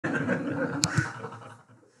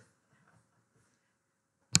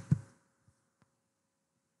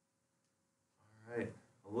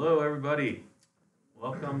everybody.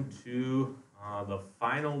 Welcome to the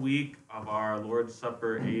final week of our Lord's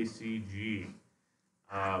Supper ACG.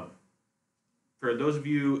 Uh, for those of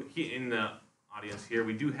you in the audience here,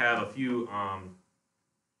 we do have a few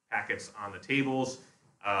packets on the tables.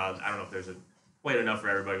 I don't know if there's quite enough for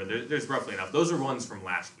everybody, but there's roughly enough. Those are ones from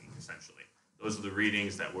last week, essentially. Those are the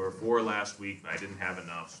readings that were for last week, but I didn't have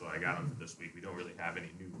enough, so I got them for this week. We don't really have any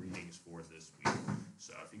new readings for this week.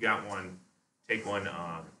 So if you got one, take one,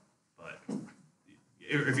 but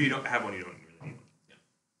if you don't have one, you don't really need one. Yeah.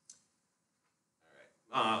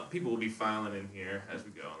 All right. People will be filing in here as we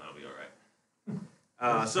go, and that'll be all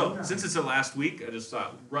right. So since it's the last week, I just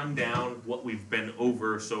thought run down what we've been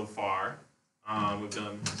over so far. We've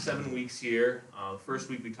done 7 weeks here. The first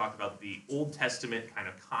week we talked about the Old Testament kind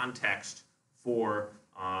of context for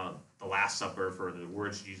the Last Supper, for the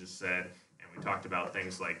words Jesus said, and we talked about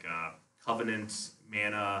things like covenant,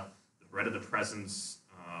 manna, the bread of the presence,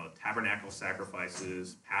 tabernacle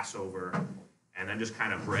sacrifices, Passover, and then just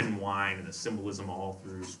kind of bread and wine and the symbolism all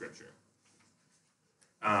through Scripture.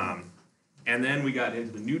 And then we got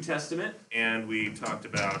into the New Testament, and we talked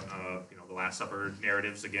about the Last Supper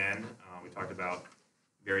narratives again. We talked about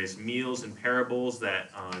various meals and parables that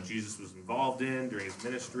Jesus was involved in during his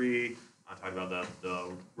ministry. Talked about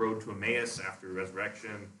the road to Emmaus after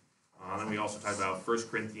resurrection. Then we also talked about 1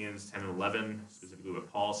 Corinthians 10 and 11, specifically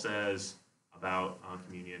what Paul says about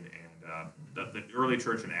communion and the early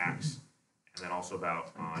church in Acts, and then also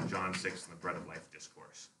about John 6 and the bread of life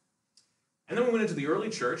discourse. And then we went into the early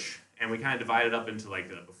church, and we kind of divided up into like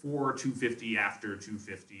the before 250, after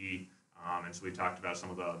 250, and so we talked about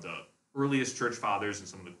some of the earliest church fathers and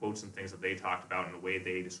some of the quotes and things that they talked about and the way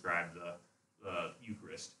they described the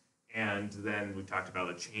Eucharist. And then we talked about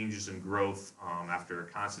the changes in growth after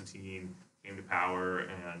Constantine came to power,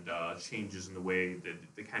 and changes in the way,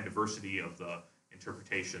 the kind of diversity of the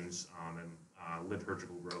interpretations and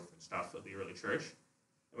liturgical growth and stuff of the early church.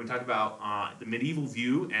 And we talked about the medieval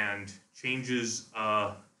view and changes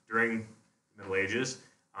during the Middle Ages,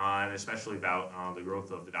 and especially about the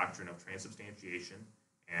growth of the doctrine of transubstantiation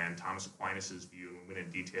and Thomas Aquinas' view. And we went in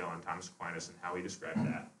detail on Thomas Aquinas and how he described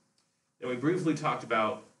that. Then we briefly talked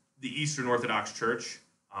about the Eastern Orthodox Church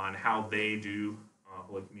on how they do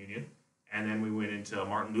Holy Communion. And then we went into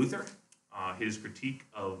Martin Luther, his critique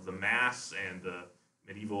of the Mass and the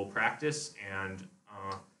medieval practice, and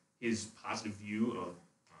his positive view of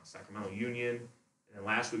sacramental union. And then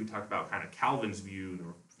last week we talked about kind of Calvin's view, the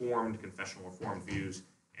Reformed, confessional Reformed views,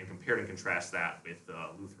 and compared and contrast that with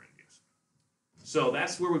Lutheran views. So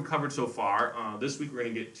that's where we've covered so far. This week we're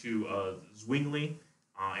going to get to Zwingli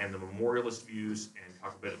and the Memorialist views and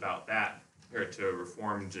talk a bit about that, compare it to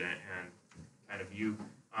Reformed and kind of view.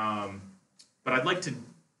 But I'd like to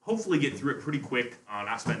hopefully get through it pretty quick,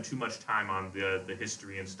 not spend too much time on the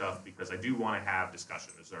history and stuff, because I do want to have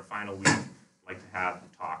discussion. This is our final week. I'd like to have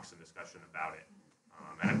talks and discussion about it.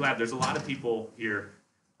 And I'm glad there's a lot of people here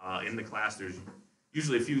in the class. There's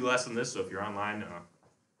usually a few less than this, so if you're online,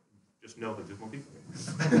 just know that there's more people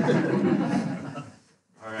here.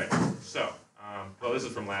 All right, so, well, this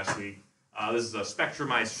is from last week. This is a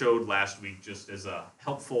spectrum I showed last week just as a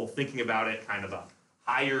helpful thinking about it, kind of a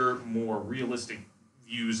higher, more realistic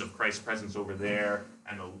views of Christ's presence over there,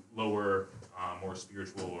 and the lower, more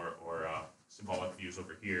spiritual or symbolic views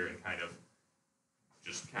over here, and kind of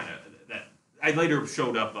that. I later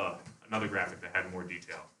showed up another graphic that had more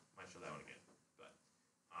detail. Might show that one again. But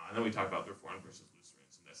and then we talked about the Reformed versus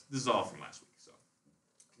Lutherans, and this is all from last week. So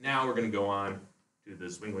now we're going to go on to the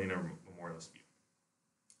Zwingli or Memorialist view.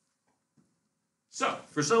 So,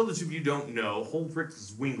 for those of you who don't know, Huldrych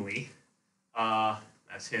Zwingli,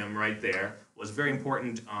 that's him right there, was a very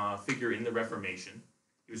important figure in the Reformation.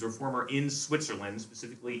 He was a reformer in Switzerland,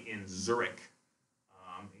 specifically in Zurich.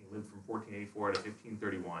 He lived from 1484 to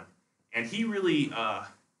 1531. And he really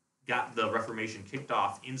got the Reformation kicked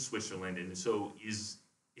off in Switzerland, and so is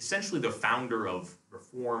essentially the founder of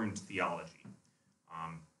Reformed theology.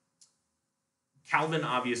 Calvin,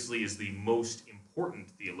 obviously, is the most important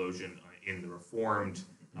theologian in the Reformed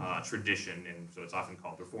tradition, and so it's often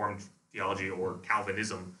called Reformed theology or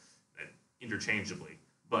Calvinism interchangeably.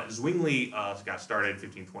 But Zwingli got started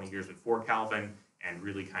 15, 20 years before Calvin and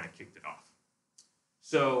really kind of kicked it off.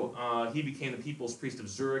 So he became the people's priest of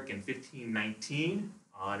Zurich in 1519,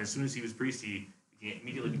 and as soon as he was priest, he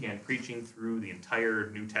immediately began preaching through the entire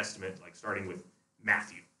New Testament, like starting with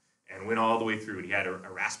Matthew, and went all the way through. He had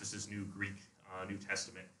Erasmus's New Greek New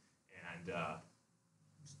Testament, and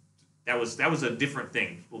that was a different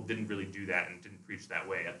thing. People didn't really do that and didn't preach that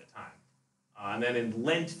way at the time. And then in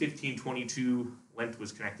Lent 1522, Lent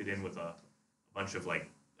was connected in with a bunch of like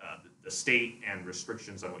the state and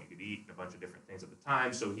restrictions on what you could eat and a bunch of different things at the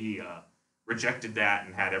time. So he rejected that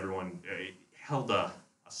and had everyone held a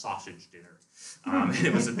sausage dinner. And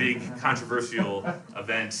it was a big controversial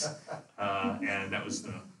event, and that was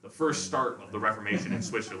the first start of the Reformation in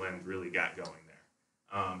Switzerland really got going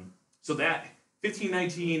there. So that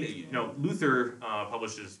 1519, Luther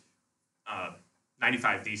publishes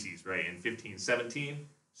 95 Theses, right, in 1517.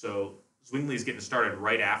 So Zwingli's getting started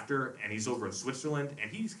right after, and he's over in Switzerland,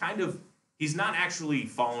 and he's not actually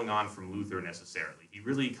following on from Luther necessarily. He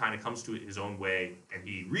really kind of comes to it his own way, and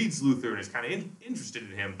he reads Luther and is kind of interested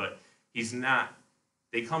in him, but he's not.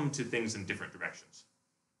 They come to things in different directions.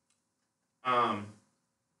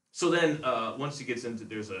 So then, once he gets into,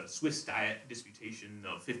 there's a Swiss Diet disputation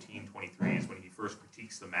of 1523 is when he first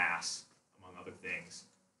critiques the Mass, among other things.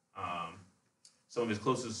 Some of his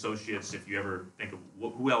closest associates, if you ever think of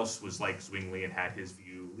who else was like Zwingli and had his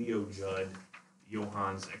view, Leo Judd,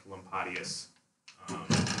 Johannes Ecolampadius,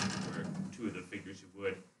 were two of the figures who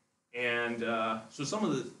would. And so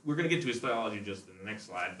we're going to get to his theology just in the next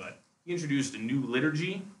slide, but he introduced a new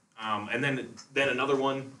liturgy, and then another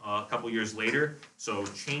one a couple years later, so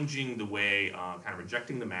changing the way, kind of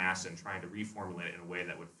rejecting the Mass and trying to reformulate it in a way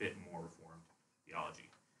that would fit more Reformed theology.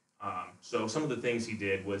 So some of the things he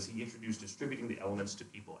did was he introduced distributing the elements to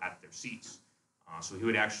people at their seats. So he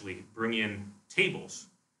would actually bring in tables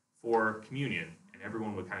for communion, and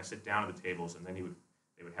everyone would kind of sit down at the tables, and then they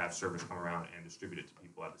would have servers come around and distribute it to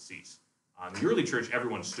people at the seats. In the early church,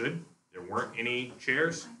 everyone stood. There weren't any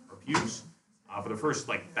chairs or pews for the first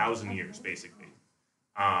 1,000 years, basically.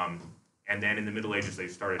 And then in the Middle Ages, they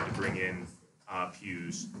started to bring in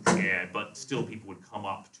pews, but still people would come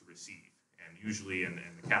up to receive. And usually in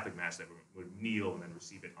the Catholic Mass, they would kneel and then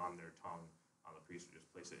receive it on their tongue. The priest would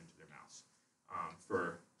just place it into their mouths.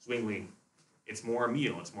 For Zwingli, it's more a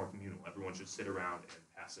meal, it's more communal. Everyone should sit around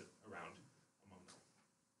and pass it around among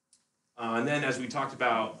them. And then, as we talked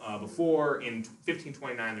about before, in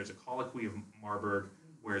 1529, there's a colloquy of Marburg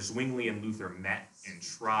where Zwingli and Luther met and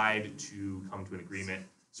tried to come to an agreement.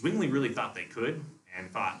 Zwingli really thought they could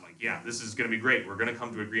and thought, yeah, this is going to be great. We're going to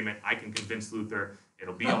come to agreement. I can convince Luther.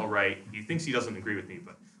 It'll be all right. He thinks he doesn't agree with me,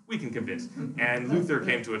 but we can convince. And Luther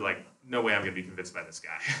came to it no way I'm going to be convinced by this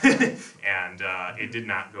guy. And it did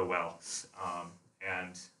not go well.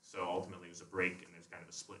 And so ultimately it was a break, and there's kind of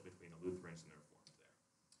a split between the Lutherans and the Reformed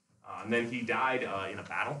there. And then he died in a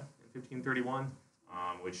battle in 1531,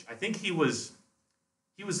 which I think he was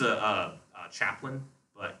a chaplain,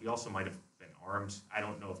 but he also might have been armed. I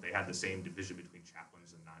don't know if they had the same division between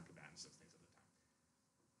chaplains and non-combatants and things at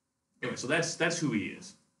the time. Anyway, so that's who he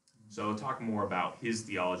is. So talk more about his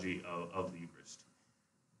theology of the Eucharist.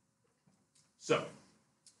 So,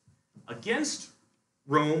 against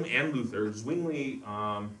Rome and Luther, Zwingli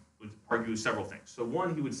would argue several things. So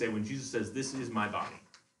one, he would say when Jesus says, "This is my body,"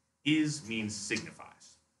 is means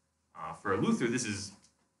signifies. For Luther, this is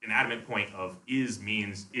an adamant point of is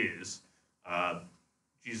means is.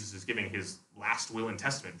 Jesus is giving his last will and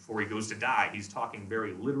testament before he goes to die. He's talking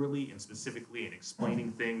very literally and specifically and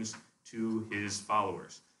explaining things to his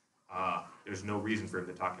followers. There's no reason for him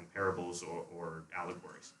to talk in parables or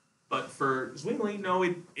allegories. But for Zwingli,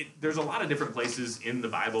 no, there's a lot of different places in the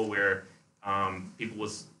Bible where people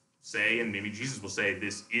will say, and maybe Jesus will say,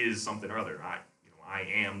 this is something or other. I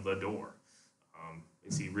am the door.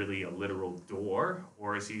 Is he really a literal door,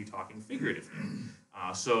 or is he talking figuratively?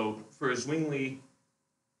 So for Zwingli,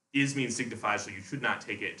 is means signifies, so you should not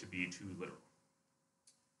take it to be too literal.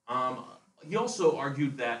 He also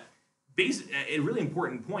argued that a really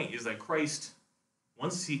important point is that Christ,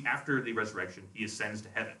 after the resurrection, he ascends to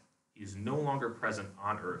heaven. He is no longer present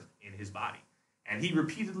on earth in his body. And he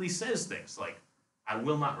repeatedly says things like, "I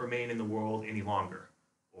will not remain in the world any longer."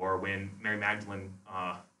 Or when Mary Magdalene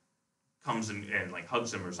comes and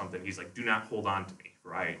hugs him or something, he's like, "Do not hold on to me,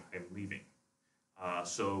 for I am leaving."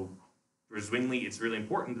 So for Zwingli, it's really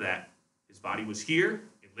important that his body was here,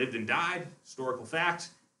 it lived and died, historical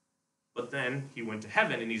fact, but then he went to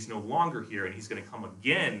heaven and he's no longer here, and he's going to come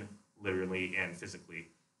again, literally and physically,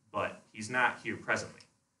 but he's not here presently.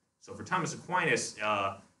 So for Thomas Aquinas,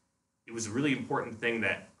 it was a really important thing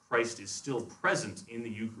that Christ is still present in the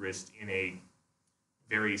Eucharist in a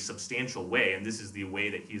very substantial way, and this is the way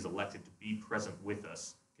that he's elected to be present with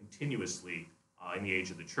us continuously in the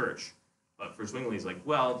age of the church. But for Zwingli, he's like,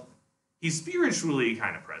 well, he's spiritually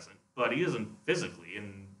kind of present, but he isn't physically,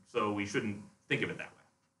 and so we shouldn't think of it that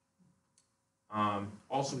way.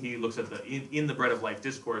 Also, he looks at in the Bread of Life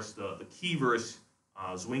discourse, the key verse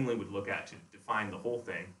Zwingli would look at to define the whole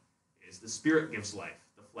thing is, "The Spirit gives life,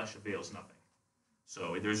 the flesh avails nothing."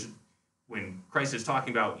 So when Christ is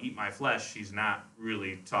talking about eat my flesh, he's not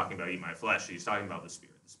really talking about eat my flesh. He's talking about the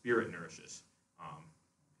Spirit. The Spirit nourishes.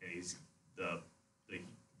 And the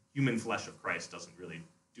human flesh of Christ doesn't really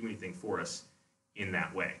do anything for us in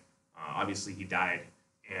that way. Obviously, he died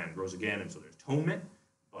and rose again, and so there's atonement,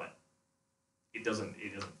 but it doesn't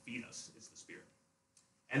feed us. It's the Spirit.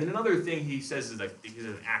 And then another thing he says is that he's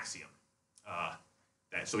an axiom.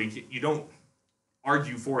 So you don't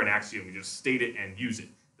argue for an axiom, you just state it and use it.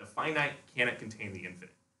 The finite cannot contain the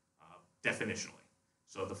infinite, definitionally.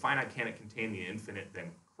 So if the finite cannot contain the infinite,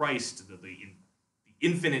 then Christ, the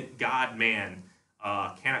infinite God-man,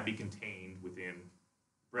 cannot be contained within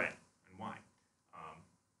bread and wine.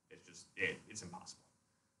 It's impossible.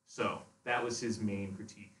 So that was his main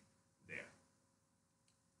critique there.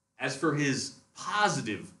 As for his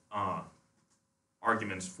positive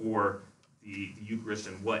arguments for the Eucharist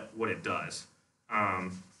and what it does,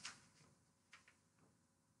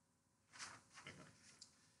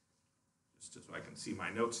 just so I can see my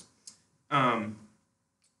notes.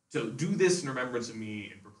 So do this in remembrance of me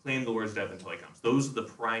and proclaim the Lord's death until he comes. Those are the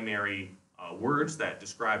primary words that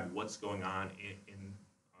describe what's going on in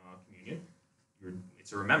communion.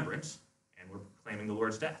 It's a remembrance, and we're proclaiming the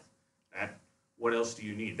Lord's death. What else do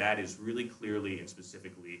you need? That is really clearly and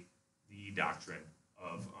specifically the doctrine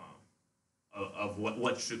of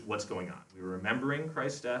what's going on. We're remembering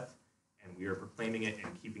Christ's death, and we are proclaiming it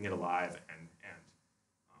and keeping it alive and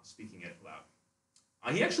speaking it loud.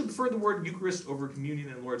 He actually preferred the word Eucharist over communion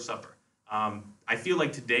and Lord's Supper. I feel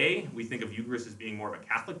like today we think of Eucharist as being more of a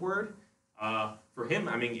Catholic word. For him,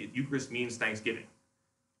 Eucharist means Thanksgiving.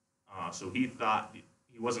 So he thought,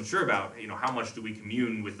 he wasn't sure about, how much do we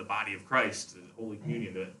commune with the body of Christ, the Holy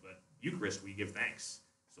Communion, but Eucharist, we give thanks.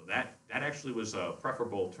 So that actually was a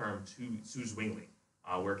preferable term to Zwingli,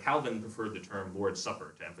 where Calvin preferred the term Lord's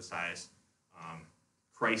Supper to emphasize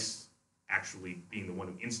Christ actually being the one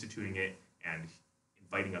who instituting it and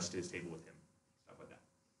inviting us to his table with him, stuff like that.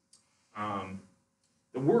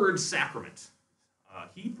 The word sacrament,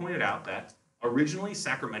 he pointed out that originally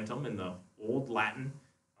sacramentum in the Old Latin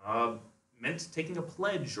meant taking a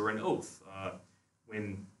pledge or an oath.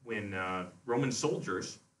 When Roman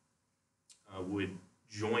soldiers would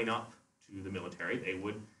join up to the military, they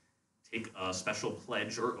would take a special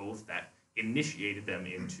pledge or oath that initiated them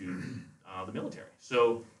into the military.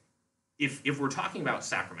 So if we're talking about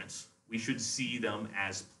sacraments, we should see them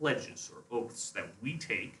as pledges or oaths that we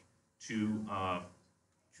take to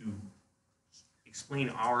explain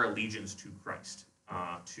our allegiance to Christ,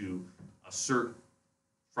 to assert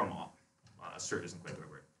from all. Assert isn't quite the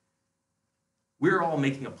right word. We're all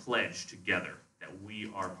making a pledge together that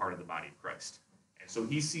we are part of the body of Christ. And so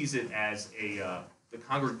he sees it as the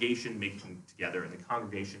congregation making together and the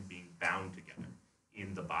congregation being bound together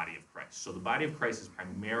in the body of Christ. So the body of Christ is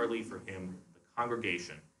primarily for him the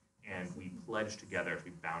congregation, and we pledge together to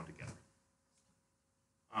be bound together.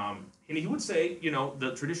 And he would say,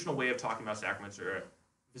 the traditional way of talking about sacraments are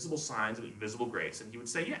visible signs of invisible grace, and he would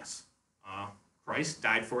say, yes, Christ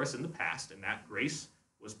died for us in the past, and that grace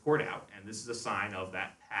was poured out, and this is a sign of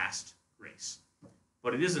that past grace.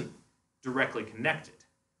 But it isn't directly connected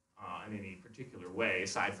in any particular way,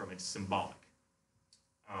 aside from it's symbolic.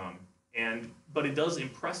 But it does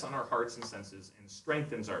impress on our hearts and senses and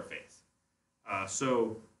strengthens our faith.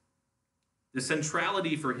 So the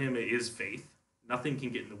centrality for him is faith. Nothing can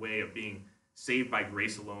get in the way of being saved by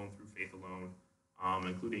grace alone, through faith alone,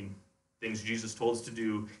 including things Jesus told us to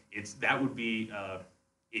do. It's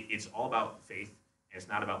all about faith, and it's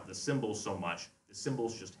not about the symbols so much. The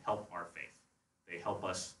symbols just help our faith. They help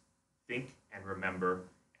us think and remember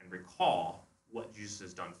and recall what Jesus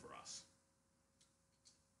has done for us.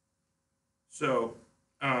 So,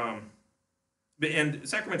 and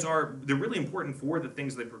sacraments they're really important for the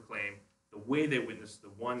things they proclaim, the way they witness the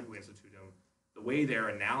one who instituted them, the way they're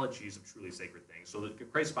analogies of truly sacred things. So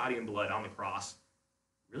that Christ's body and blood on the cross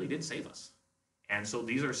really did save us. And so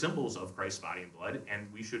these are symbols of Christ's body and blood, and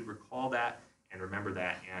we should recall that and remember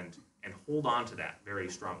that and hold on to that very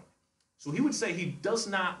strongly. So he would say he does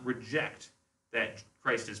not reject that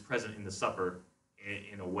Christ is present in the supper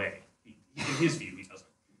in a way. In his view, he doesn't.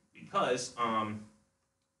 Because, I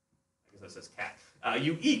guess that says cat.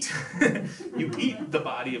 You eat. You eat the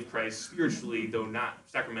body of Christ spiritually, though not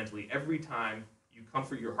sacramentally, every time you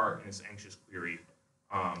comfort your heart in its anxious query.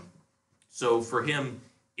 So for him,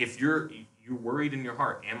 if you're worried in your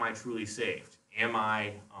heart, am I truly saved? Am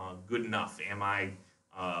I good enough? Am I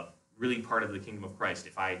really part of the kingdom of Christ?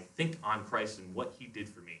 If I think on Christ and what he did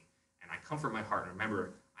for me, and I comfort my heart and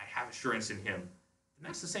remember I have assurance in him, then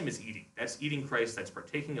that's the same as eating. That's eating Christ, that's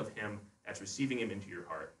partaking of him, that's receiving him into your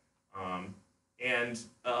heart. And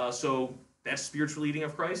so that's spiritual eating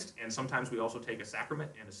of Christ, and sometimes we also take a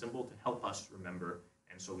sacrament and a symbol to help us remember,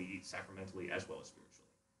 and so we eat sacramentally as well as spiritually.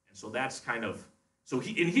 And so that's kind of, so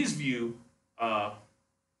in his view,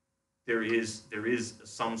 there is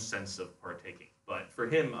some sense of partaking, but for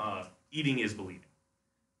him, eating is believing.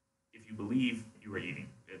 If you believe, you are eating.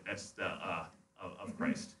 That's the of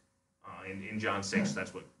Christ. In John 6,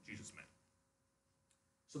 that's what Jesus meant.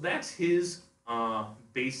 So that's his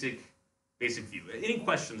basic view. Any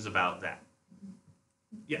questions about that?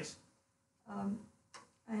 Yes. I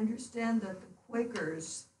understand that the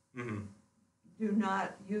Quakers do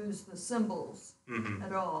not use the symbols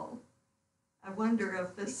at all. I wonder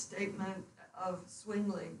if this statement of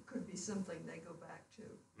Zwingli could be something they go back to.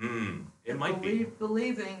 It might be.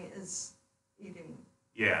 Believing is eating.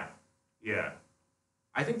 Yeah.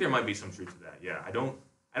 I think there might be some truth to that. Yeah, I don't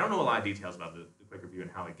know a lot of details about the Quaker view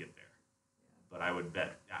and how it get there, but I would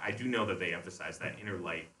bet I do know that they emphasize that inner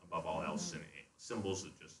light above all else, and symbols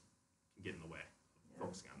that just can get in the way of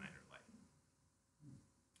focusing on that inner light.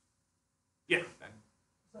 Yeah.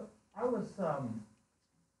 So I was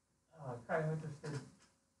kind of interested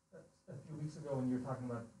a few weeks ago when you were talking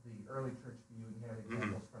about the early church view, and you had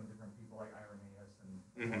examples from different people like Irenaeus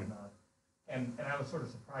and whatnot. And I was sort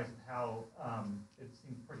of surprised at how it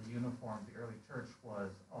seemed pretty uniform. The early church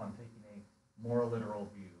was on taking a more literal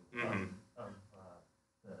view of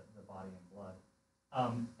the body and blood.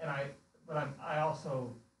 I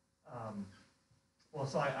also,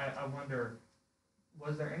 so I wonder,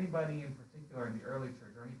 was there anybody in particular in the early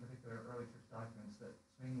church, or any particular early church documents that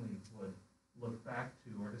Zwingli would look back to,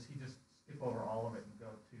 or does he just skip over all of it and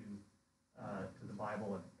go to the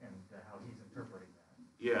Bible and how he's interpreting that?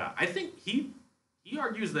 Yeah, I think he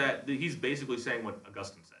argues that he's basically saying what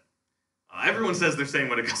Augustine said. Everyone says they're saying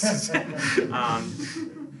what Augustine said.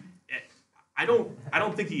 I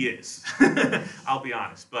don't think he is. I'll be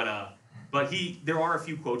honest, but there are a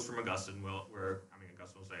few quotes from Augustine where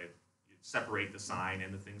Augustine will say, separate the sign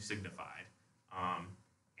and the thing signified,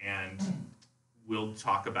 and we'll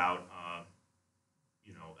talk about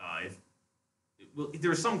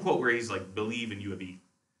there's some quote where he's like, believe and you have eaten.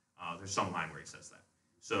 There's some line where he says that.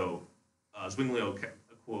 So Zwingli will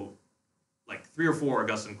quote like 3 or 4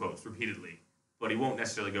 Augustine quotes repeatedly, but he won't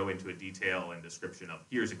necessarily go into a detail and description of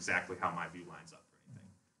here's exactly how my view lines up or anything.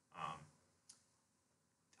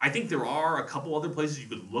 I think there are a couple other places you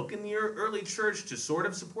could look in the early church to sort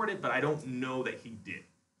of support it, but I don't know that he did.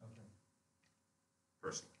 Okay.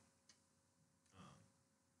 Personally.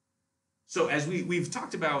 So as we've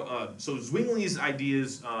talked about, so Zwingli's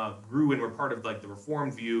ideas grew and were part of like the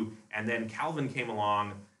Reformed view, and then Calvin came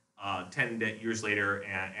along 10 years later,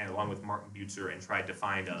 and along with Martin Butzer, and tried to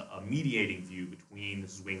find a mediating view between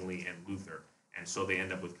Zwingli and Luther, and so they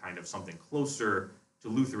end up with kind of something closer to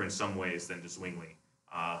Luther in some ways than to Zwingli.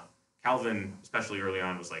 Calvin, especially early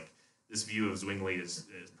on, was like, this view of Zwingli is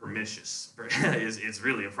pernicious. It's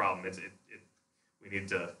really a problem. We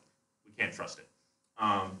can't trust it.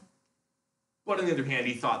 But on the other hand,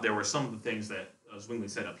 he thought there were some of the things that Zwingli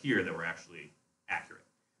said up here that were actually accurate.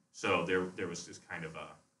 So there was this kind of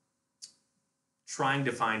trying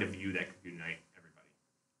to find a view that could unite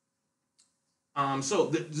everybody. So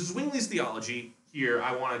the Zwingli's theology here,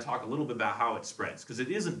 I want to talk a little bit about how it spreads, because it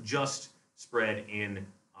isn't just spread in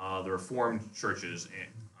the Reformed churches.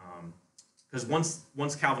 Because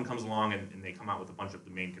once Calvin comes along and they come out with a bunch of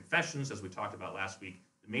the main confessions, as we talked about last week,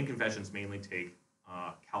 the main confessions mainly take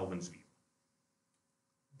Calvin's view.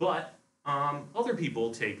 But other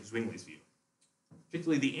people take Zwingli's view,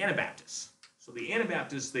 particularly the Anabaptists. So the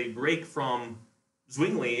Anabaptists, they break from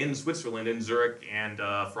Zwingli in Switzerland, in Zurich, and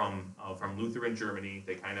from Luther in Germany.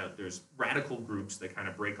 There's radical groups that kind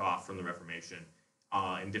of break off from the Reformation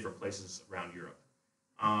in different places around Europe.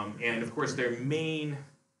 And of course, their main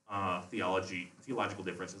theological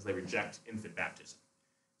difference is they reject infant baptism.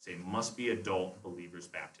 Say must be adult believers'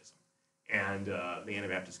 baptism, and the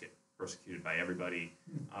Anabaptists get persecuted by everybody.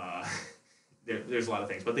 There's a lot of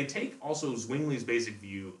things, but they take also Zwingli's basic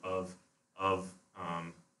view of the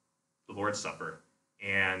Lord's Supper,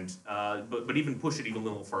 and but even push it even a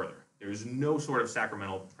little further. There's no sort of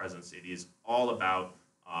sacramental presence. It is all about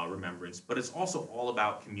remembrance, but it's also all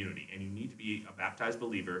about community, and you need to be a baptized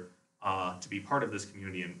believer to be part of this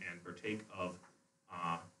community and partake of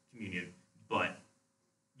communion. But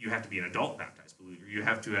you have to be an adult baptized believer. You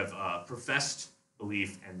have to have professed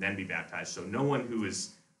belief and then be baptized. So no one who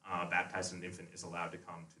is baptized as an infant is allowed to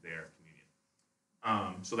come to their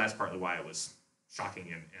communion. So that's partly why it was shocking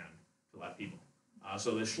and to a lot of people.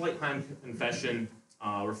 So the Schleitheim Confession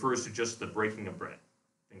refers to just the breaking of bread.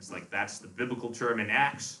 Things like that's the biblical term in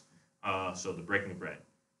Acts. So the breaking of bread.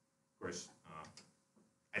 Of course,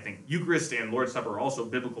 think Eucharist and Lord's Supper are also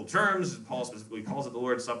biblical terms. Paul specifically calls it the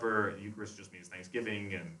Lord's Supper. Eucharist just means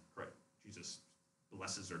Thanksgiving, and Jesus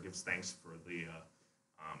blesses or gives thanks for the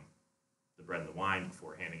bread and the wine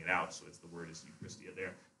before handing it out. So the word is Eucharistia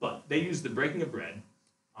there. But they use the breaking of bread,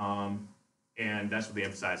 and that's what they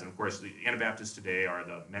emphasize. And of course, the Anabaptists today are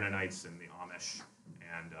the Mennonites and the Amish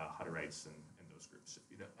and Hutterites and those groups, if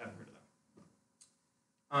you haven't heard of them.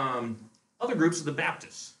 Other groups are the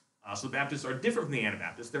Baptists. So the Baptists are different from the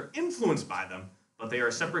Anabaptists. They're influenced by them, but they are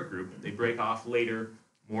a separate group. They break off later,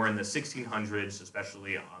 more in the 1600s,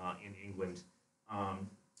 especially in England.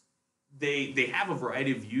 They have a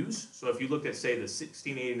variety of views. So if you look at, say, the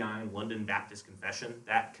 1689 London Baptist Confession,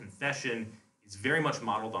 that confession is very much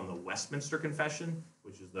modeled on the Westminster Confession,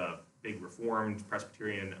 which is the big Reformed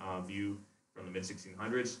Presbyterian view from the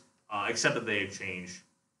mid-1600s, except that they change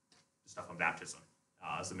the stuff on baptism.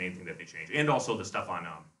 Is the main thing that they change, and also the stuff on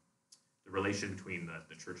the relation between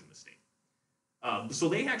the church and the state.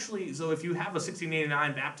 So if you have a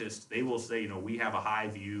 1689 Baptist, they will say, we have a high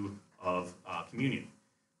view of communion.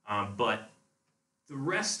 But the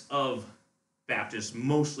rest of Baptists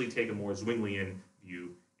mostly take a more Zwinglian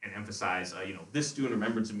view and emphasize, this do in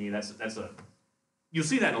remembrance of me. You'll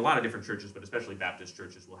see that in a lot of different churches, but especially Baptist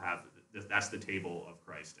churches will have, that's the table of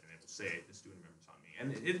Christ, and it will say, this do in remembrance on me.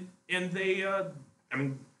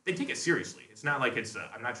 And they take it seriously. It's not like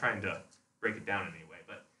I'm not trying to break it down in any way,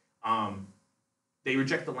 but they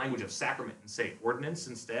reject the language of sacrament and say ordinance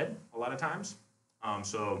instead a lot of times. And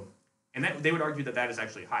they would argue that is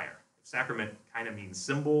actually higher. If sacrament kind of means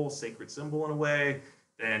symbol, sacred symbol in a way,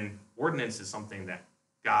 then ordinance is something that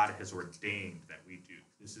God has ordained that we do.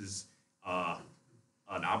 This is an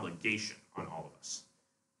obligation on all of us.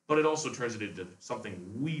 But it also turns it into something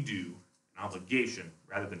we do, an obligation,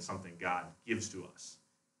 rather than something God gives to us.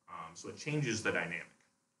 So it changes the dynamic.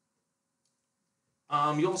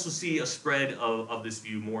 You also see a spread of this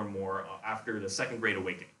view more and more after the Second Great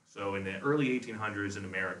Awakening. So in the early 1800s in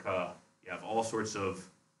America, you have all sorts of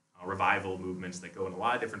revival movements that go in a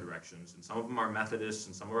lot of different directions. And some of them are Methodists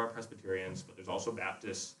and some of them are Presbyterians, but there's also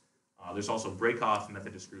Baptists. There's also break-off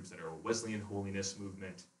Methodist groups that are Wesleyan Holiness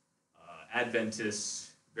movement,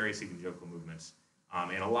 Adventists, various evangelical movements.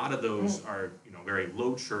 And a lot of those are very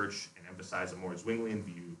low church and emphasize a more Zwinglian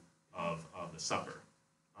view of the supper.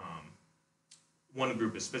 One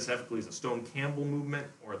group is specifically the Stone Campbell movement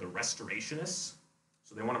or the Restorationists.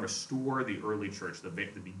 So they want to restore the early church, the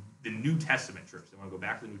New Testament church. They want to go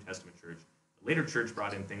back to the New Testament church. The later church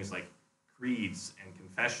brought in things like creeds and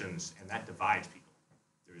confessions, and that divides people.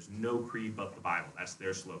 There is no creed but the Bible. That's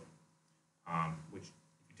their slogan. Which,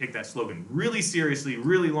 if you take that slogan really seriously,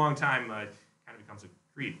 really long time, it kind of becomes a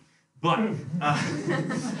creed. But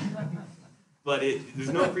there's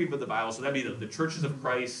no creed but the Bible. So that'd be the churches of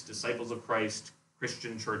Christ, disciples of Christ,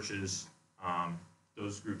 Christian churches.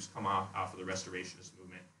 Those groups come off of the Restorationist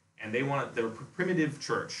movement, and they're a primitive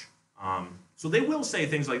church. So they will say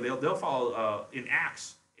things like they'll follow in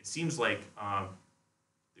Acts. It seems like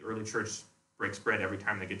the early church breaks bread every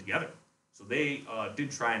time they get together. So they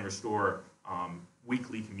did try and restore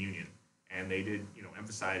weekly communion, and they did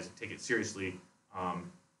emphasize, take it seriously,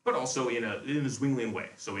 but also in a Zwinglian way.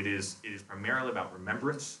 So it is primarily about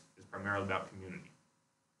remembrance. It's primarily about community.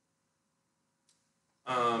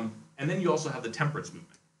 And then you also have the temperance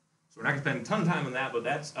movement. So we're not going to spend a ton of time on that, but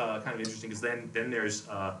that's kind of interesting because then there's,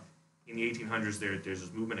 in the 1800s, there's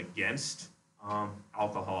this movement against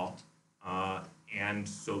alcohol. And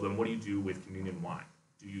so then what do you do with communion wine?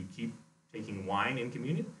 Do you keep taking wine in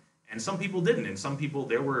communion? And some people didn't. And some people,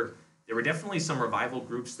 there were definitely some revival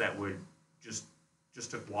groups that would just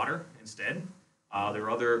took water instead. There were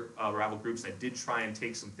other revival groups that did try and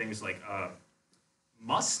take some things like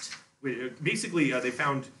must. Basically, they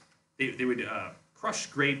found they would crush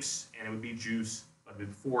grapes and it would be juice, but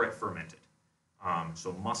before it fermented.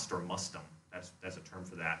 So must or mustum, that's a term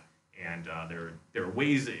for that. And there are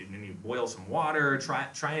ways that and then you boil some water,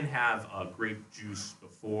 try and have grape juice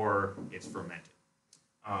before it's fermented.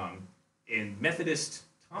 In Methodist,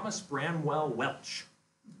 Thomas Bramwell Welch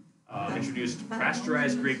introduced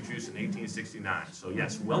pasteurized grape juice in 1869. So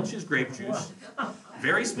yes, Welch's grape juice,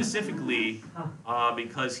 very specifically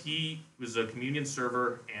because he was a communion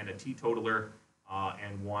server and a teetotaler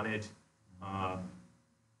and wanted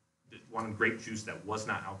grape juice that was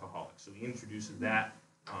not alcoholic. So he introduces that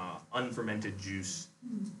unfermented juice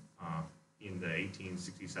in the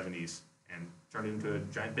 1860s, 70s and turned it into a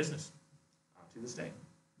giant business to this day.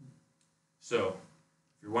 So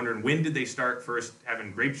if you're wondering when did they start first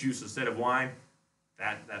having grape juice instead of wine,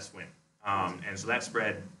 that's when. And so that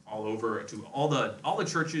spread all over to all the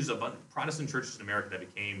churches, Protestant churches in America that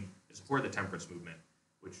became to support the temperance movement.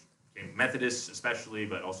 which became Methodists especially,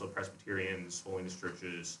 but also Presbyterians, Holiness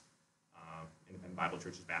churches, Independent Bible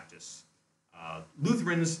churches, Baptists.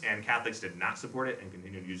 Lutherans and Catholics did not support it and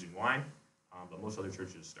continued using wine, but most other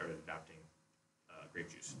churches started adopting grape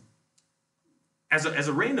juice. As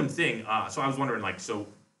a random thing, so I was wondering, like, so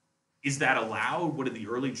is that allowed? What did the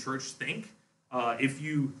early church think? That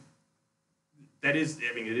is,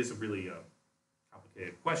 I mean, it is a really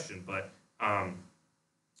complicated question, but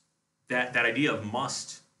that idea of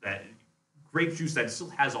must, that grape juice that still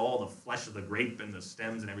has all the flesh of the grape and the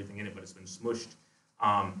stems and everything in it, but it's been smushed,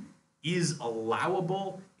 is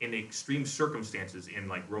allowable in extreme circumstances in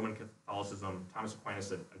like Roman Catholicism. Thomas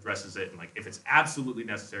Aquinas addresses it, and like if it's absolutely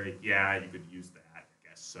necessary, yeah, you could use that, I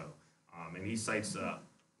guess so. And he cites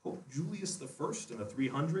Pope Julius I in the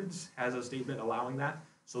 300s has a statement allowing that.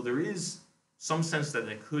 So there is some sense that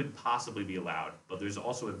it could possibly be allowed, but there's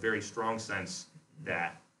also a very strong sense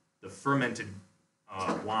that the fermented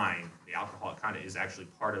wine, the alcohol, kind of is actually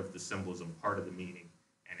part of the symbolism, part of the meaning,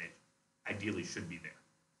 and it ideally should be there.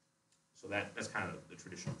 So that's kind of the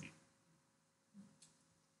traditional view.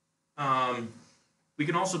 We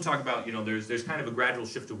can also talk about, there's kind of a gradual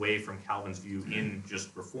shift away from Calvin's view in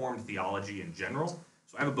just Reformed theology in general.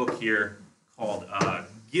 So I have a book here called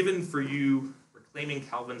Given for You, Reclaiming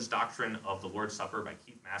Calvin's Doctrine of the Lord's Supper by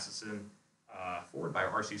Keith Massison, forward by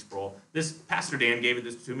R.C. Sproul. Pastor Dan gave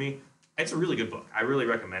this to me. It's a really good book. I really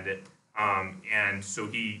recommend it. And so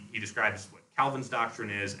he describes what Calvin's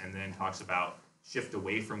doctrine is, and then talks about shift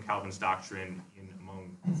away from Calvin's doctrine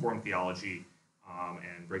among Reformed theology,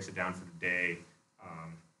 and breaks it down for the day.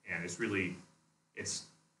 And it's really, you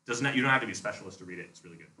don't have to be a specialist to read it. It's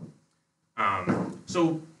really good.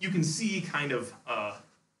 So you can see kind of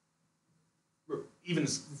even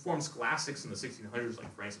Reformed scholastics in the 1600s,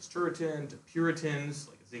 like Francis Turretin, to Puritans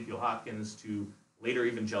like Ezekiel Hopkins, to later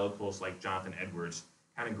evangelicals like Jonathan Edwards,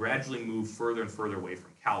 kind of gradually move further and further away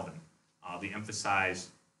from Calvin. They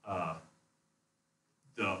emphasize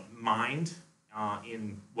the mind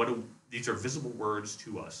these are visible words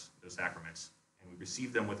to us, the sacraments, and we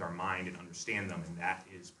receive them with our mind and understand them, and that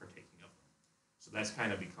is partaking of them. So that's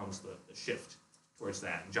kind of becomes the shift towards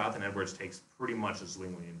that. And Jonathan Edwards takes pretty much a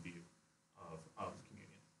Zwinglian view of the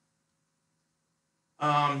communion.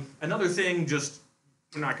 Another thing,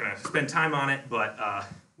 we're not going to spend time on it, but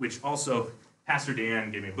which also Pastor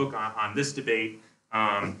Dan gave me a book on this debate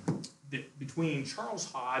between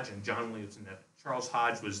Charles Hodge and John Williamson. Charles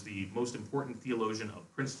Hodge was the most important theologian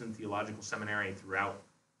of Princeton Theological Seminary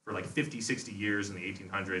for like 50, 60 years in the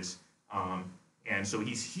 1800s. And so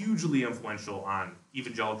he's hugely influential on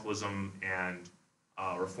evangelicalism and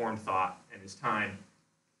Reformed thought in his time.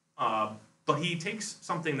 But he takes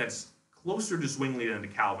something that's closer to Zwingli than to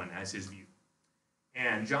Calvin as his view.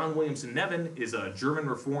 And John Williamson Nevin is a German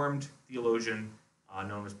Reformed theologian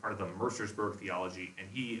known as part of the Mercersburg theology, and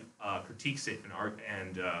he critiques it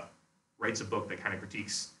and writes a book that kind of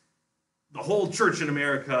critiques the whole church in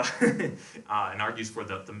America and argues for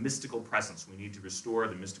the mystical presence. We need to restore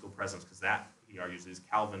the mystical presence because that, he argues, is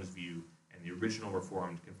Calvin's view and the original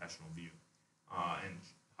Reformed confessional view. And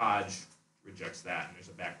Hodge rejects that, and there's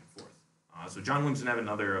a back and forth. So John Williamson Nevin,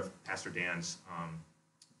 another of Pastor Dan's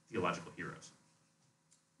theological heroes.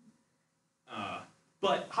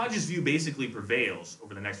 But Hodge's view basically prevails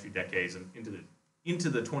over the next few decades and into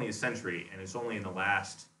the 20th century, and it's only in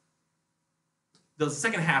the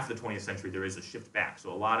second half of the 20th century there is a shift back.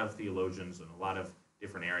 So a lot of theologians and a lot of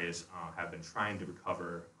different areas have been trying to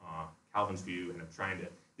recover Calvin's view and have trying to.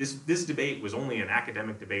 This debate was only an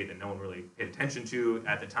academic debate that no one really paid attention to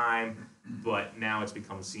at the time, but now it's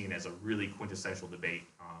become seen as a really quintessential debate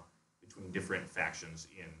between different factions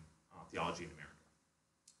in theology in America.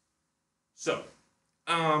 So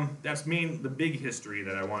that's the big history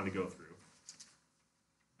that I wanted to go through.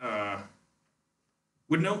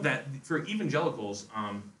 Would note that for evangelicals,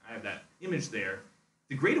 I have that image there,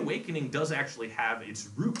 the Great Awakening does actually have its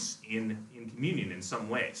roots in communion in some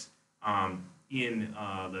ways. In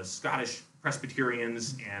the Scottish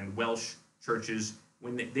Presbyterians and Welsh churches,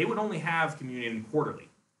 when they would only have communion quarterly,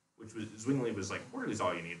 which was Zwingli was like, quarterly is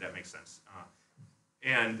all you need, that makes sense.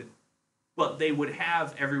 But they would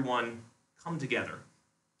have everyone come together,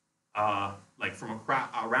 like from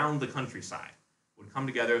around the countryside, would come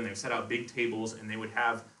together and they would set out big tables and they would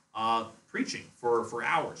have preaching for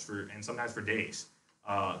hours, and sometimes for days,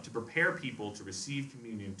 to prepare people to receive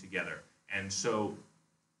communion together. And so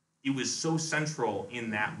it was so central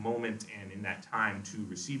in that moment and in that time to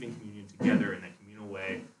receiving communion together in that communal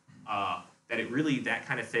way that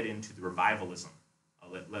kind of fed into the revivalism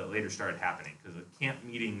that later started happening, because the camp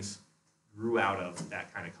meetings grew out of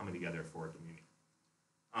that kind of coming together for communion.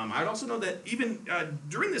 I'd also know that even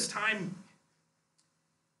during this time,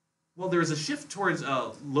 well, there's a shift towards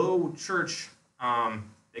low church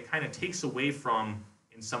that kind of takes away from,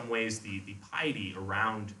 in some ways, the piety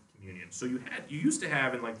around communion. So you used to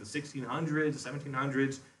have in like the 1600s,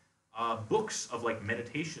 1700s, books of like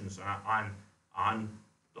meditations on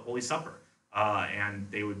the Holy Supper, and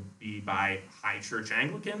they would be by high church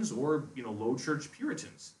Anglicans or low church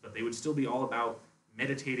Puritans, but they would still be all about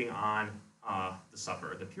meditating on the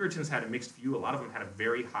supper. The Puritans had a mixed view. A lot of them had a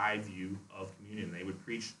very high view of communion. They would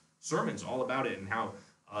preach sermons all about it and how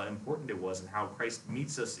important it was and how Christ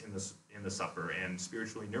meets us in the supper and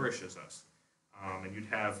spiritually nourishes us. And you'd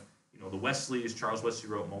have the Wesleys. Charles Wesley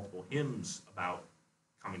wrote multiple hymns about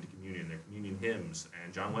coming to communion, their communion hymns,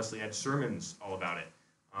 and John Wesley had sermons all about it.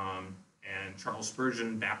 And Charles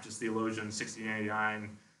Spurgeon, Baptist theologian, 1699,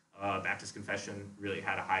 Baptist Confession, really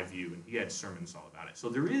had a high view, and he had sermons all about it. So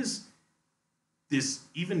there is this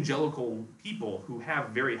evangelical people who have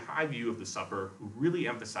very high view of the supper, who really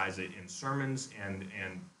emphasize it in sermons and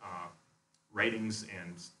writings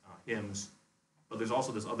and hymns. But there's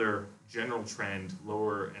also this other general trend,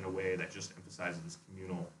 lower and away, that just emphasizes this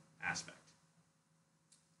communal aspect.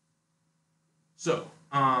 So,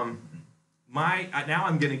 now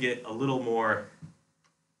I'm going to get a little more.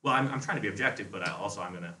 Well, I'm trying to be objective, but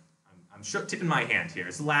I'm tipping my hand here.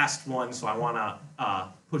 It's the last one, so I want to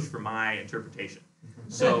push for my interpretation.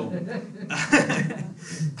 So,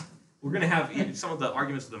 we're going to have some of the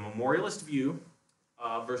arguments of the Memorialist view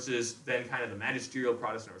versus then kind of the magisterial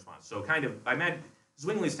Protestant response. So,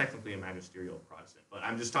 Zwingli is technically a magisterial Protestant, but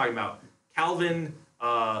I'm just talking about Calvin,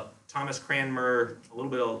 Thomas Cranmer, a little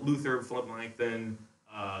bit of Luther, Philip Melanchthon,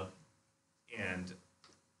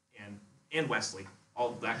 and Wesley.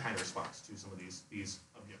 All that kind of response to some of these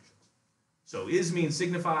objections. So is means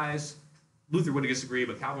signifies. Luther would disagree,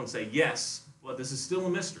 but Calvin would say yes, but this is still a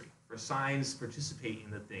mystery. For signs participate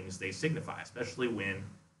in the things they signify, especially when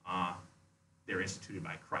they're instituted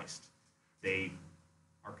by Christ. They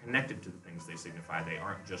are connected to the things they signify. They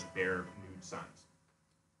aren't just bare nude signs.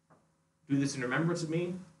 Do this in remembrance of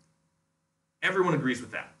me. Everyone agrees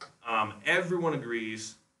with that. Everyone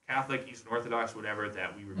agrees, Catholic, Eastern Orthodox, whatever,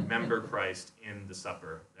 that we remember Christ in the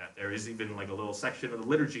supper. That there is even like a little section of the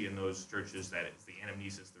liturgy in those churches that it's the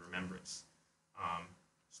anamnesis, the remembrance.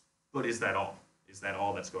 But is that all? Is that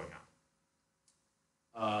all that's going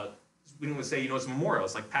on? We don't say, it's memorial.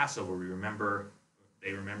 It's like Passover.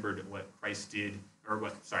 They remembered what Christ did, or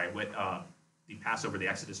the Passover, the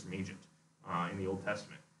Exodus from Egypt in the Old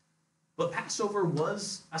Testament. But Passover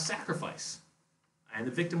was a sacrifice, and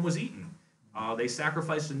the victim was eaten. They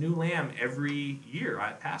sacrificed a new lamb every year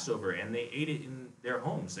at Passover, and they ate it in their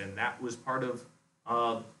homes, and that was part of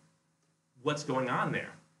what's going on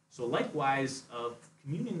there. So likewise,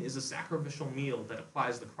 communion is a sacrificial meal that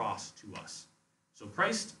applies the cross to us. So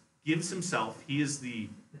Christ gives himself. He is the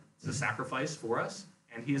sacrifice for us,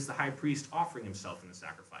 and he is the high priest offering himself in the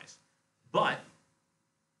sacrifice. But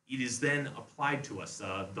it is then applied to us.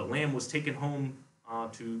 The lamb was taken home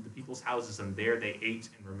to the people's houses, and there they ate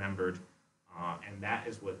and remembered. And that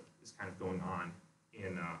is what is kind of going on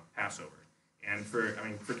in Passover. And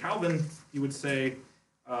for Calvin, he would say,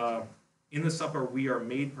 in the supper we are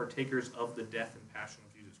made partakers of the death and passion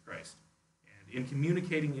of Jesus Christ. And in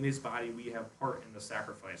communicating in his body, we have part in the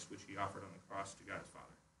sacrifice which he offered on the cross to God his Father.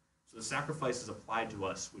 So the sacrifice is applied to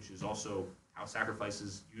us, which is also how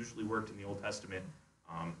sacrifices usually worked in the Old Testament.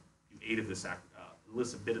 You ate of the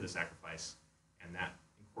a bit of the sacrifice, and that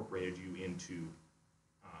incorporated you into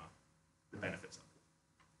the benefits of it.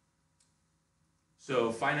 So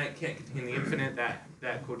finite can't contain the infinite.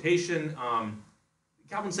 That quotation.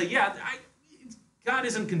 Calvin would say, God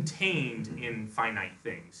isn't contained in finite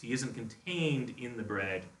things. He isn't contained in the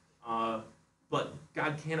bread, but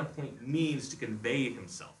God can appoint means to convey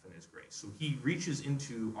himself in his grace. So he reaches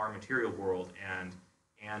into our material world and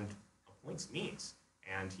appoints means.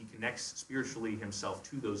 And he connects spiritually himself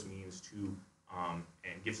to those means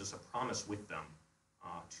and gives us a promise with them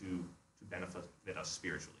to benefit us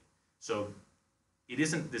spiritually. So it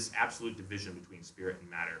isn't this absolute division between spirit and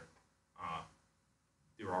matter.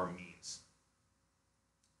 There are means.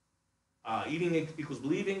 Eating equals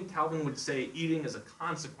believing. Calvin would say eating is a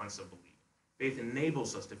consequence of believing. Faith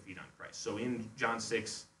enables us to feed on Christ. So in John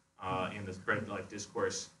 6, in the Bread of Life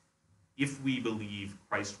discourse, if we believe,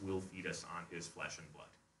 Christ will feed us on his flesh and blood.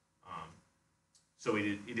 So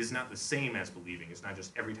it is not the same as believing. It's not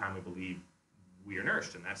just every time we believe we are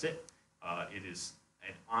nourished and that's it. It is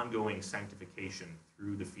an ongoing sanctification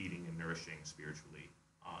through the feeding and nourishing spiritually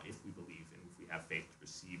if we believe and if we have faith to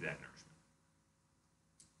receive that nourishment.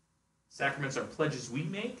 Sacraments are pledges we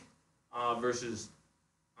make versus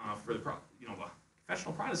for the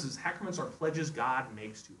confessional Protestants, sacraments are pledges God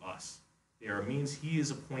makes to us. They are a means He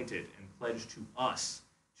is appointed and pledged to us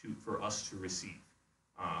for us to receive.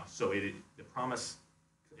 So the promise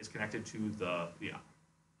is connected to the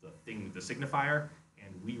thing, the signifier,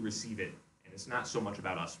 and we receive it. And it's not so much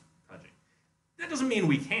about us pledging. That doesn't mean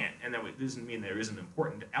we can't, and that doesn't mean there isn't an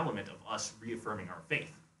important element of us reaffirming our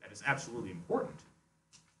faith. That is absolutely important,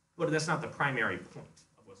 but that's not the primary point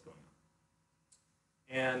of what's going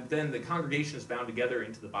on. And then the congregation is bound together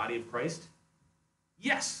into the body of Christ.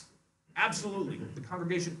 Yes, absolutely. The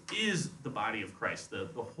congregation is the body of Christ. The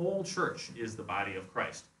whole church is the body of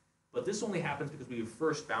Christ. But this only happens because we are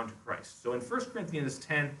first bound to Christ. So in 1 Corinthians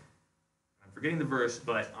 10, I'm forgetting the verse,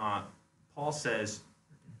 but Paul says,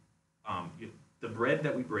 the bread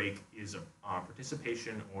that we break is a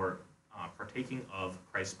participation or partaking of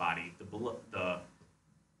Christ's body. The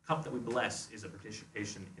cup that we bless is a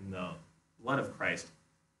participation in the blood of Christ.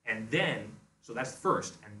 And then, so that's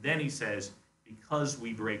first, and then he says, because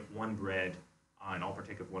we break one bread and all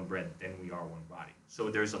partake of one bread, then we are one body. So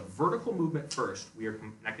there's a vertical movement first. We are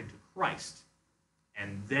connected to Christ.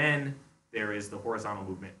 And then there is the horizontal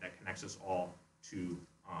movement that connects us all to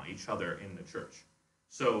each other in the church.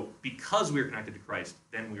 So because we are connected to Christ,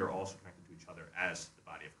 then we are also connected to each other as the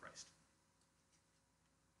body of Christ.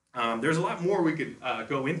 There's a lot more we could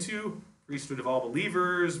go into. Priesthood of all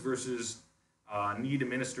believers versus need a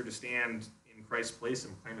minister to stand in Christ's place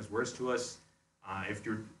and proclaim His words to us. If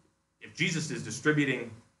Jesus is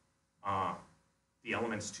distributing the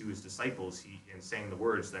elements to His disciples and saying the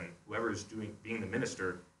words, then whoever is being the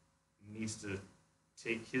minister needs to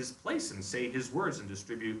take His place and say His words and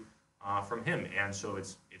distribute from Him. And so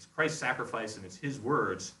it's Christ's sacrifice and it's His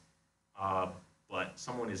words, but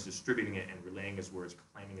someone is distributing it and relaying His words,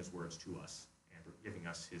 proclaiming His words to us, and giving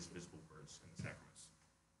us His visible words in the sacraments.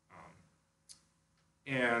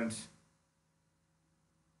 And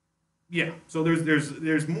yeah, so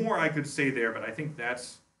there's more I could say there, but I think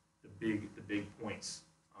that's the big points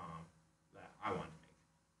that I want to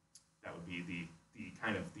make. That would be the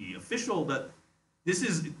kind of the official that. This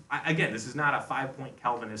is not a 5-point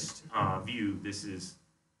Calvinist view. This is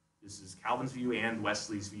Calvin's view and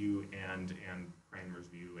Wesley's view and Cranmer's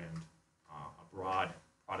view and a broad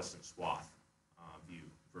Protestant swath view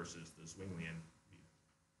versus the Zwinglian view.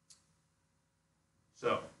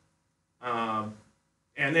 So,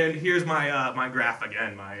 and then here's my graph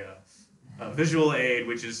again, my visual aid,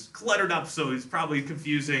 which is cluttered up, so it's probably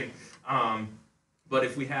confusing. But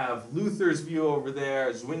if we have Luther's view over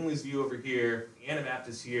there, Zwingli's view over here,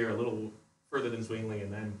 Anabaptists here, a little further than Zwingli,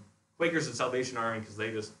 and then Quakers and Salvation Army, because they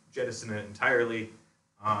just jettison it entirely.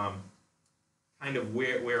 Kind of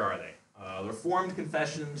where are they? The Reformed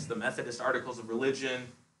Confessions, the Methodist Articles of Religion,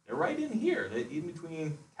 they're right in here. They're in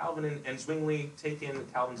between Calvin and Zwingli, take in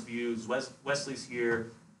Calvin's views. Wesley's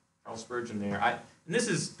here, Charles Spurgeon there. And this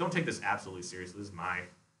is, don't take this absolutely seriously. This is my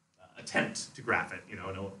attempt to graph it.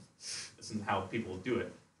 No, this isn't how people do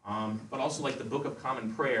it. But also, like the Book of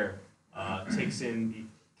Common Prayer takes in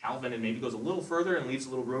Calvin and maybe goes a little further and leaves a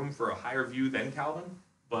little room for a higher view than Calvin.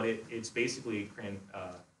 But it's basically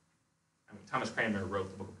Thomas Cranmer wrote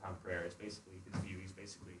the Book of Common Prayer. It's basically his view. He's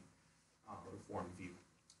basically a Reformed view.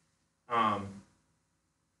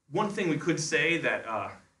 One thing we could say that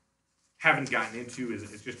haven't gotten into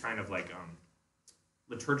is just kind of like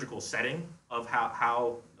liturgical setting of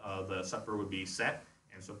how the supper would be set.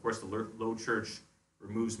 And so, of course, the Low Church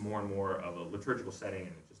removes more and more of a liturgical setting, and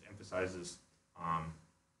it just emphasizes,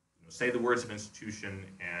 say the words of institution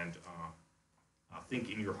and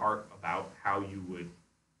think in your heart about how you would,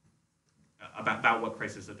 about what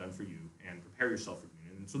Christ has done for you, and prepare yourself for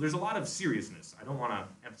communion. And so there's a lot of seriousness. I don't want to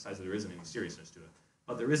emphasize that there isn't any seriousness to it,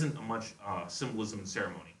 but there isn't much symbolism and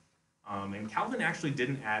ceremony. And Calvin actually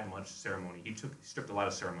didn't add much ceremony. He stripped a lot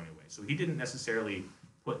of ceremony away. So he didn't necessarily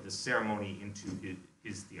put the ceremony into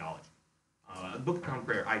his theology. The Book of Common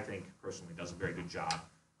Prayer, I think, personally, does a very good job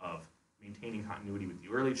of maintaining continuity with the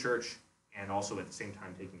early church and also at the same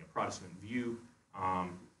time taking a Protestant view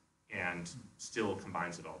and still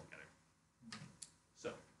combines it all together.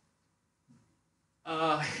 So,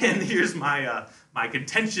 and here's my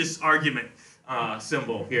contentious argument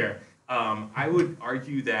symbol here. I would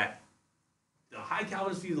argue that the High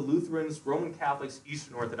Calvinist view, the Lutherans, Roman Catholics,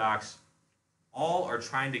 Eastern Orthodox, all are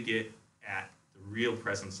trying to get at the real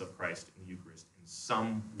presence of Christ in the Eucharist in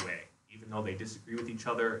some way, even though they disagree with each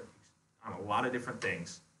other on a lot of different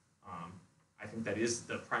things. I think that is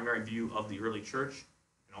the primary view of the early church,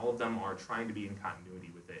 and all of them are trying to be in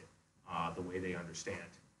continuity with it the way they understand.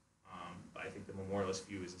 But I think the Memorialist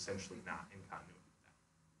view is essentially not in continuity with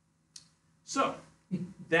that. So,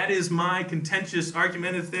 that is my contentious,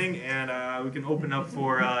 argumentative thing, and we can open up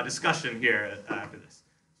for discussion here after this.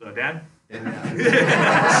 So, Dad?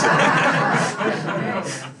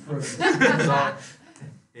 So,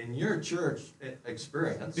 in your church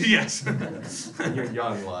experience, Yes. in your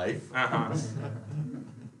young life, Uh-huh.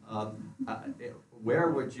 where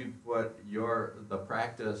would you put the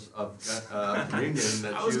practice of communion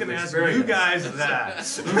that I was you've going to ask experienced you guys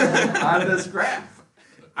that. on this graph?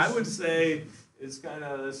 I would say it's kind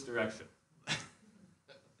of this direction.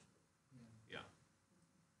 Yeah.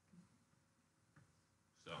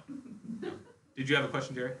 So, did you have a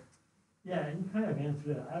question, Jerry? Yeah, you kind of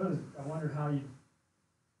answered it. I wonder how you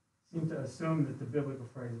seem to assume that the biblical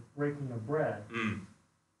phrase breaking of bread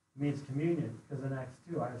means communion, because in Acts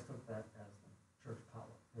 2, I just took that as the church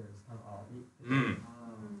potluck. There's kind of all eat together.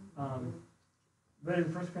 But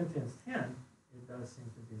in 1 Corinthians 10, it does seem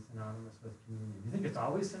to be synonymous with communion. Do you think it's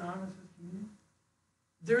always synonymous with communion?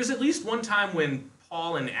 There is at least one time when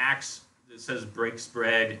Paul in Acts it says breaks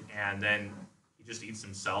bread and then he just eats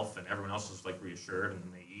himself and everyone else is like reassured and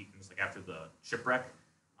then they eat and it's like after the shipwreck.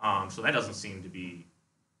 So that doesn't seem to be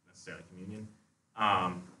necessarily communion.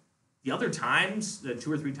 The other times, the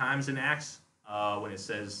 2 or 3 times in Acts, when it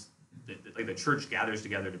says that like the church gathers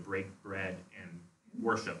together to break bread and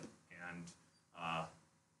worship, and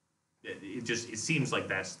it seems like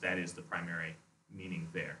that is the primary meaning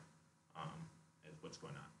there, is what's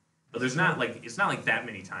going on. But it's not like that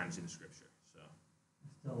many times in Scripture. So. I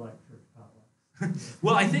still like church potlucks.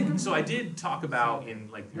 Well, I think so. I did talk about in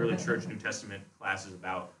like the early church New Testament classes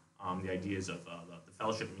about the ideas of the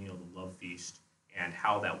fellowship meal, the love feast, and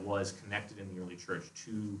how that was connected in the early church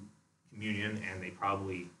to communion, and they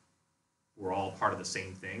probably were all part of the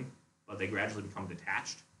same thing, but they gradually become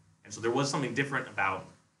detached. And so there was something different about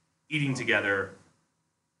eating together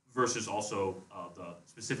versus also the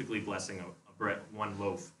specifically blessing a bread, one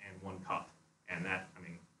loaf and one cup. And that, I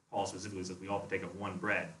mean, Paul specifically says we all partake of one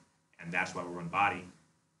bread, and that's why we're one body.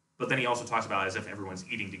 But then he also talks about it as if everyone's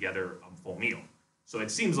eating together a full meal. So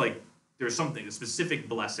it seems like there's something, a specific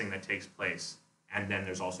blessing that takes place, and then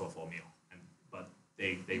there's also a full meal. But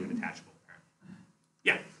they were detachable, apparently.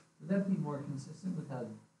 Yeah? Would that be more consistent with how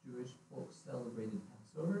Jewish folks celebrated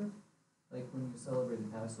Passover? Like when you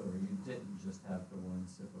celebrated Passover, you didn't just have the one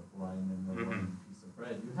sip of wine and the one piece of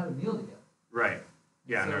bread. You had a meal together. Right.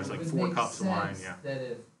 Yeah, and there's like 4 cups of wine, yeah. That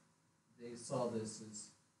if they saw this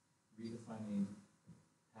as redefining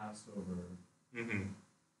Passover,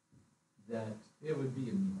 that it would be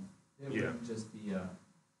a meal. It wouldn't just be a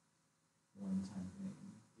one-time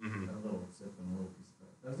thing, a little sip and a little piece of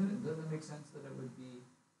bread. Doesn't it make sense that it would be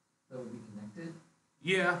connected?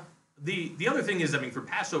 Yeah. The other thing is, I mean, for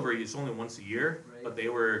Passover, it's only once a year, right. But they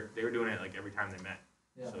were doing it like every time they met,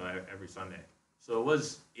 so every Sunday. So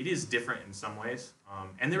it is different in some ways,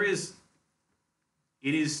 and it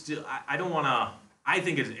is still. I don't want to. I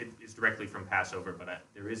think it is directly from Passover, but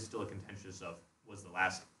there is still a contentious of was the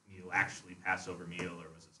last meal actually Passover meal or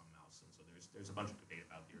was it something else? And so there's a bunch of debate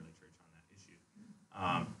about the early church on that issue.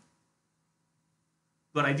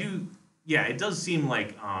 But I do, yeah, it does seem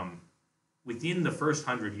like within the first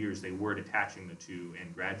 100 years they were detaching the two,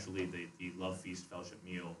 and gradually the love feast fellowship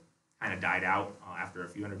meal kind of died out after a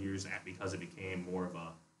few hundred years because it became more of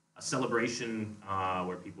a celebration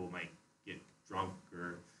where people might get drunk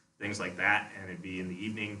or things like that, and it'd be in the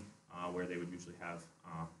evening where they would usually have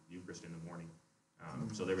Eucharist in the morning.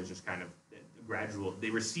 So there was just kind of a gradual,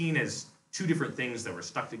 they were seen as two different things that were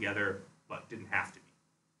stuck together but didn't have to be.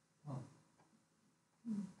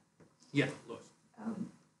 Yeah, Lois.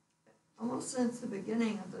 Almost since the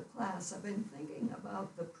beginning of the class, I've been thinking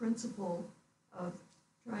about the principle of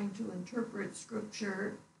trying to interpret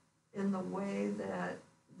Scripture in the way that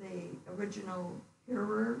the original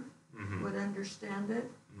hearer would understand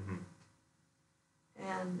it.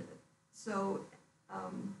 And so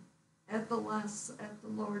at the Lord's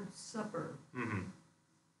Supper,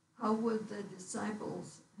 how would the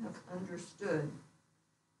disciples have understood?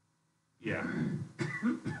 Yeah.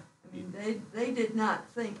 I mean, they did not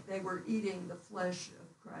think they were eating the flesh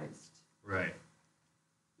of Christ. Right.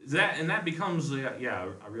 That becomes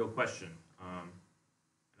a real question. I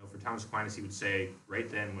know for Thomas Aquinas, he would say right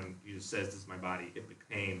then when Jesus says, "This is my body," it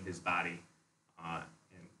became his body, and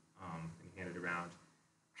he handed it around.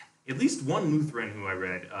 At least one Lutheran who I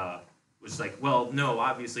read was like, "Well, no,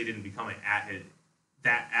 obviously it didn't become it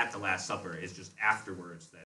at the Last Supper. It's just afterwards that